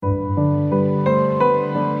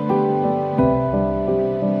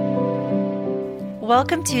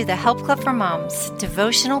Welcome to the Help Club for Moms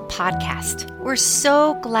Devotional Podcast. We're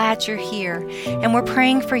so glad you're here, and we're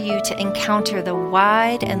praying for you to encounter the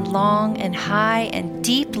wide and long and high and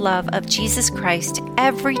deep love of Jesus Christ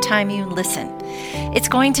every time you listen. It's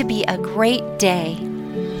going to be a great day.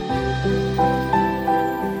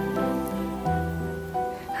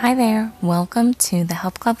 Hi there. Welcome to the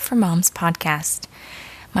Help Club for Moms podcast.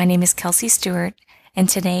 My name is Kelsey Stewart, and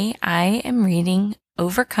today I am reading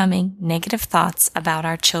Overcoming Negative Thoughts About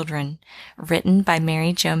Our Children, written by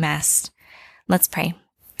Mary Jo Mast. Let's pray.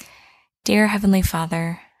 Dear Heavenly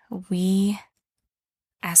Father, we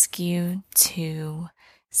ask you to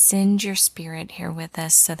send your Spirit here with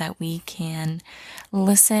us so that we can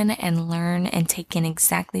listen and learn and take in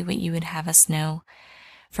exactly what you would have us know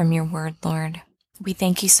from your word, Lord. We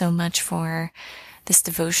thank you so much for this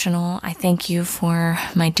devotional. I thank you for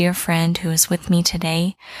my dear friend who is with me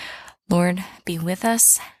today. Lord, be with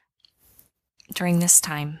us during this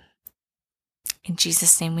time. In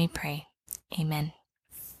Jesus' name we pray. Amen.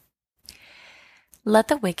 Let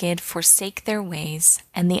the wicked forsake their ways,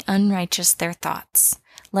 and the unrighteous their thoughts.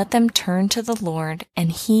 Let them turn to the Lord,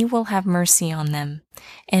 and he will have mercy on them,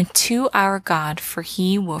 and to our God, for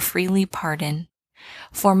he will freely pardon.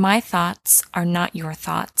 For my thoughts are not your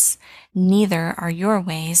thoughts, neither are your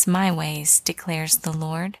ways my ways, declares the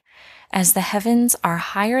Lord. As the heavens are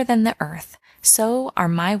higher than the earth, so are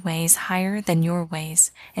my ways higher than your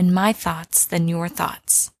ways, and my thoughts than your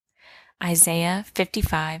thoughts. Isaiah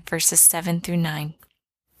 55 verses 7 through 9.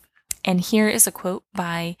 And here is a quote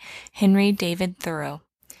by Henry David Thoreau.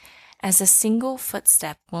 As a single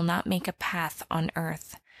footstep will not make a path on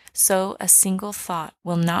earth, so a single thought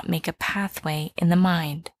will not make a pathway in the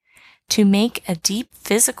mind. To make a deep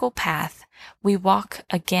physical path, we walk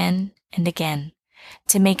again and again.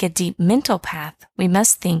 To make a deep mental path, we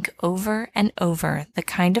must think over and over the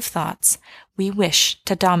kind of thoughts we wish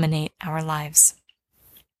to dominate our lives.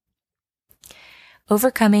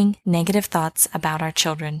 Overcoming negative thoughts about our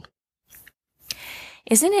children.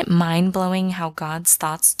 Isn't it mind-blowing how God's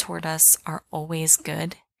thoughts toward us are always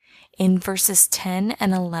good? In verses 10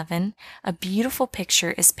 and 11, a beautiful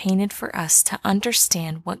picture is painted for us to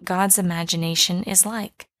understand what God's imagination is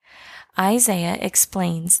like. Isaiah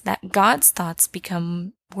explains that God's thoughts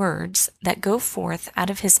become words that go forth out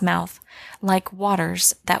of his mouth like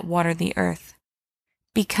waters that water the earth.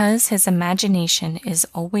 Because his imagination is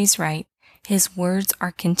always right, his words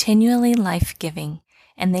are continually life-giving,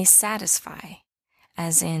 and they satisfy,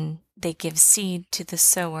 as in they give seed to the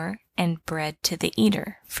sower and bread to the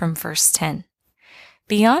eater, from verse 10.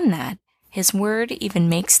 Beyond that, his word even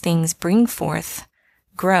makes things bring forth,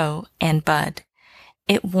 grow, and bud.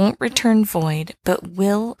 It won't return void, but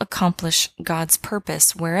will accomplish God's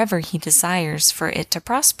purpose wherever he desires for it to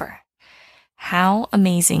prosper. How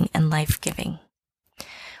amazing and life-giving.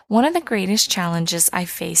 One of the greatest challenges I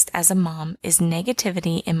faced as a mom is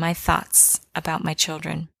negativity in my thoughts about my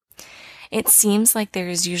children. It seems like there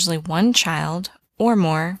is usually one child or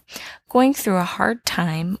more going through a hard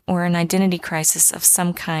time or an identity crisis of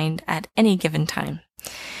some kind at any given time.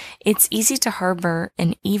 It's easy to harbor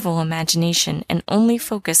an evil imagination and only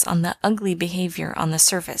focus on the ugly behavior on the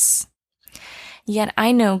surface. Yet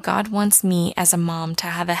I know God wants me as a mom to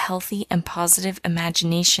have a healthy and positive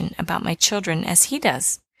imagination about my children as he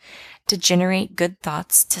does, to generate good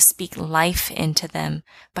thoughts, to speak life into them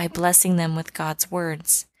by blessing them with God's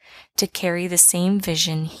words, to carry the same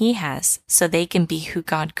vision he has so they can be who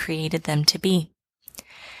God created them to be.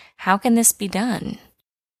 How can this be done?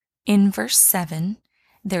 In verse 7,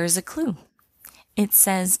 there is a clue. It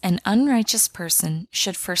says, an unrighteous person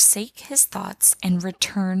should forsake his thoughts and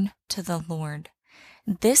return to the Lord.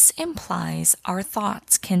 This implies our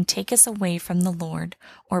thoughts can take us away from the Lord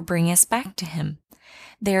or bring us back to him.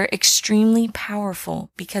 They're extremely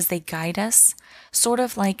powerful because they guide us, sort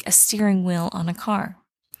of like a steering wheel on a car.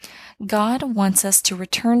 God wants us to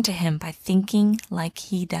return to him by thinking like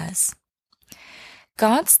he does.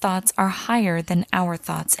 God's thoughts are higher than our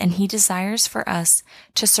thoughts, and he desires for us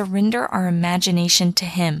to surrender our imagination to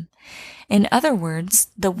him. In other words,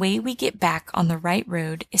 the way we get back on the right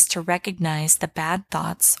road is to recognize the bad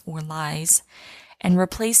thoughts or lies and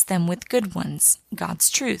replace them with good ones, God's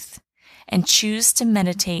truth, and choose to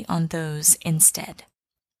meditate on those instead.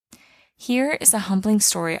 Here is a humbling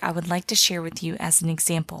story I would like to share with you as an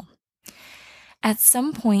example. At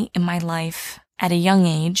some point in my life, at a young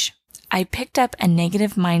age, I picked up a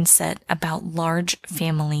negative mindset about large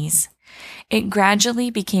families. It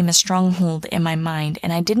gradually became a stronghold in my mind,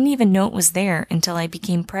 and I didn't even know it was there until I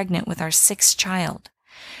became pregnant with our sixth child.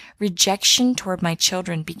 Rejection toward my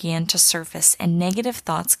children began to surface, and negative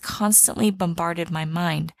thoughts constantly bombarded my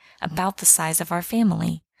mind about the size of our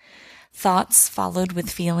family. Thoughts followed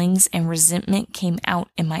with feelings, and resentment came out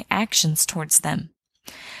in my actions towards them.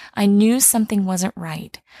 I knew something wasn't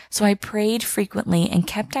right, so I prayed frequently and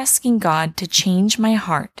kept asking God to change my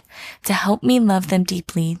heart, to help me love them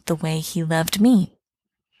deeply the way He loved me.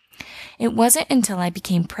 It wasn't until I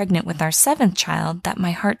became pregnant with our 7th child that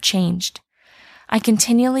my heart changed. I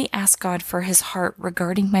continually asked God for His heart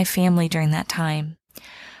regarding my family during that time.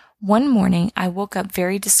 One morning, I woke up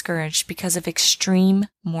very discouraged because of extreme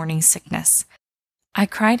morning sickness. I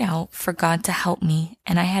cried out for God to help me,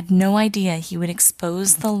 and I had no idea He would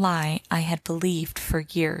expose the lie I had believed for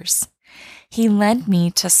years. He led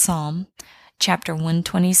me to Psalm chapter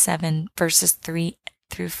 127, verses 3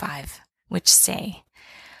 through 5, which say,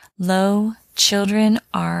 "Lo, children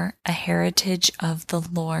are a heritage of the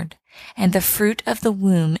Lord, and the fruit of the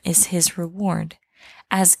womb is His reward.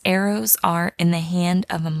 As arrows are in the hand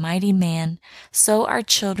of a mighty man, so are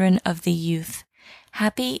children of the youth.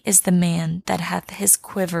 Happy is the man that hath his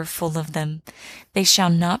quiver full of them. They shall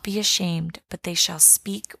not be ashamed, but they shall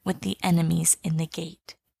speak with the enemies in the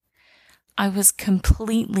gate." I was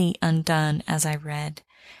completely undone as I read.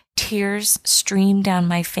 Tears streamed down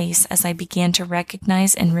my face as I began to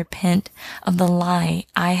recognize and repent of the lie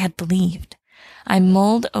I had believed. I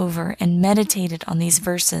mulled over and meditated on these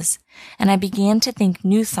verses, and I began to think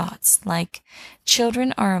new thoughts like,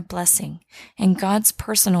 children are a blessing and God's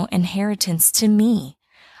personal inheritance to me.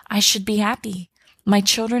 I should be happy. My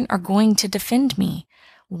children are going to defend me.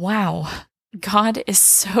 Wow, God is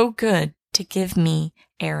so good to give me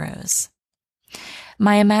arrows.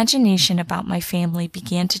 My imagination about my family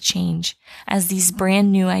began to change as these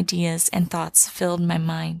brand new ideas and thoughts filled my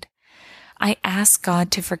mind. I asked God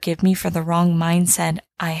to forgive me for the wrong mindset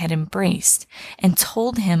I had embraced and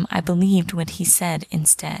told Him I believed what He said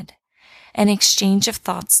instead. An exchange of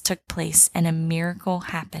thoughts took place and a miracle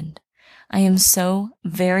happened. I am so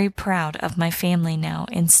very proud of my family now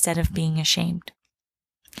instead of being ashamed.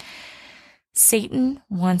 Satan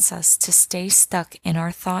wants us to stay stuck in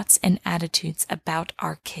our thoughts and attitudes about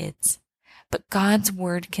our kids, but God's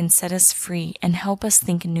Word can set us free and help us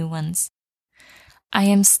think new ones. I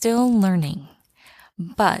am still learning,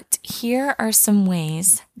 but here are some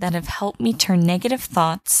ways that have helped me turn negative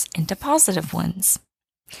thoughts into positive ones.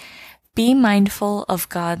 Be mindful of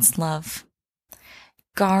God's love.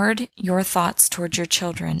 Guard your thoughts toward your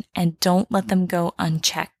children and don't let them go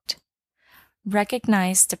unchecked.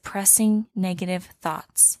 Recognize depressing negative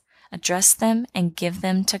thoughts. Address them and give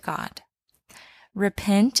them to God.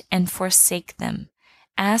 Repent and forsake them.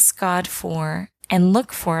 Ask God for and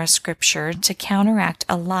look for a scripture to counteract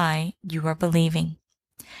a lie you are believing.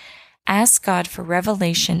 Ask God for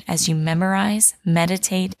revelation as you memorize,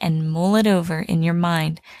 meditate, and mull it over in your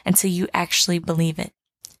mind until you actually believe it.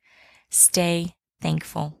 Stay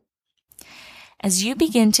thankful. As you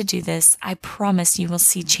begin to do this, I promise you will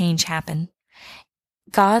see change happen.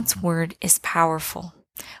 God's Word is powerful.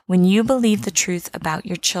 When you believe the truth about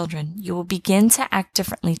your children, you will begin to act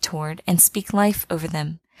differently toward and speak life over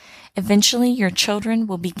them. Eventually, your children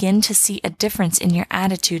will begin to see a difference in your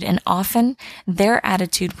attitude, and often their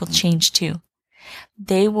attitude will change too.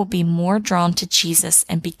 They will be more drawn to Jesus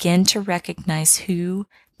and begin to recognize who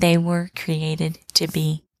they were created to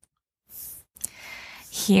be.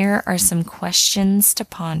 Here are some questions to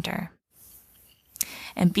ponder.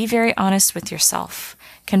 And be very honest with yourself.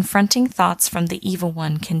 Confronting thoughts from the evil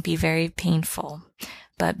one can be very painful,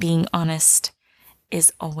 but being honest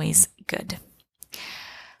is always good.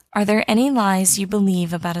 Are there any lies you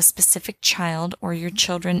believe about a specific child or your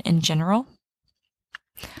children in general?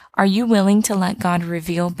 Are you willing to let God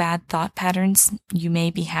reveal bad thought patterns you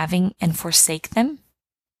may be having and forsake them?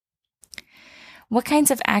 What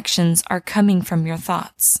kinds of actions are coming from your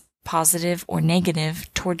thoughts, positive or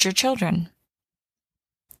negative, towards your children?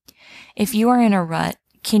 If you are in a rut,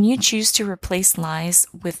 can you choose to replace lies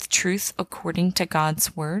with truth according to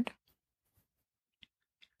God's Word?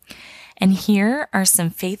 And here are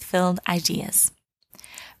some faith-filled ideas.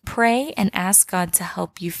 Pray and ask God to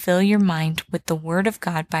help you fill your mind with the Word of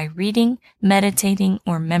God by reading, meditating,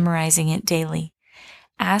 or memorizing it daily.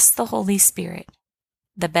 Ask the Holy Spirit,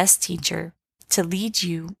 the best teacher, to lead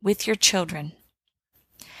you with your children.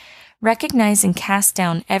 Recognize and cast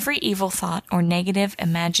down every evil thought or negative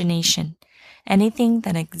imagination, anything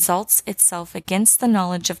that exalts itself against the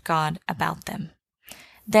knowledge of God about them.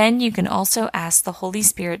 Then you can also ask the Holy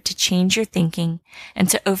Spirit to change your thinking and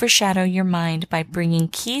to overshadow your mind by bringing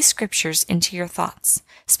key scriptures into your thoughts,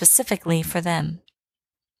 specifically for them.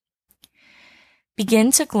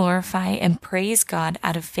 Begin to glorify and praise God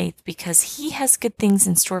out of faith because He has good things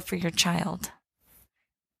in store for your child.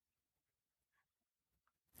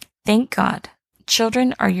 Thank God.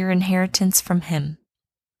 Children are your inheritance from Him.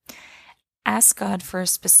 Ask God for a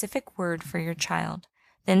specific word for your child,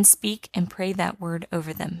 then speak and pray that word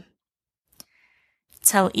over them.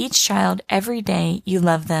 Tell each child every day you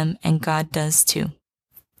love them and God does too.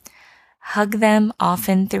 Hug them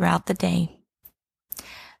often throughout the day.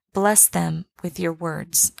 Bless them with your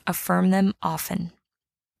words. Affirm them often.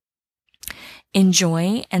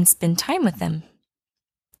 Enjoy and spend time with them.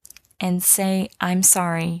 And say, I'm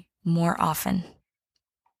sorry, more often.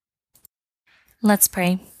 Let's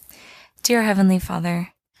pray. Dear Heavenly Father,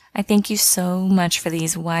 I thank you so much for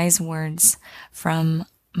these wise words from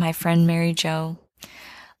my friend Mary Jo.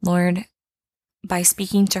 Lord, by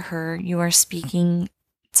speaking to her, you are speaking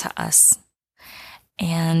to us.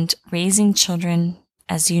 And raising children,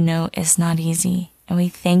 as you know, is not easy. And we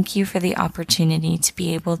thank you for the opportunity to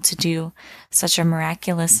be able to do such a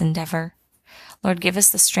miraculous endeavor. Lord, give us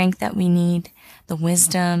the strength that we need, the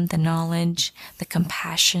wisdom, the knowledge, the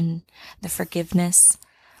compassion, the forgiveness.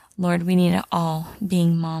 Lord, we need it all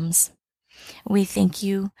being moms. We thank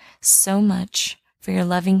you so much for your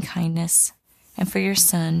loving kindness and for your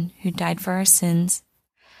Son who died for our sins.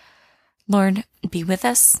 Lord, be with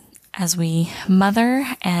us as we mother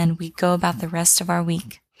and we go about the rest of our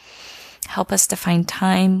week. Help us to find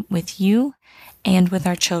time with you and with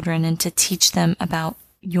our children and to teach them about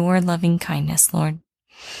your loving kindness, Lord.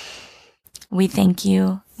 We thank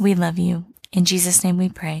you. We love you. In Jesus' name we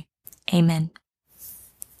pray. Amen.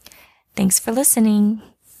 Thanks for listening.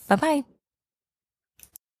 Bye-bye.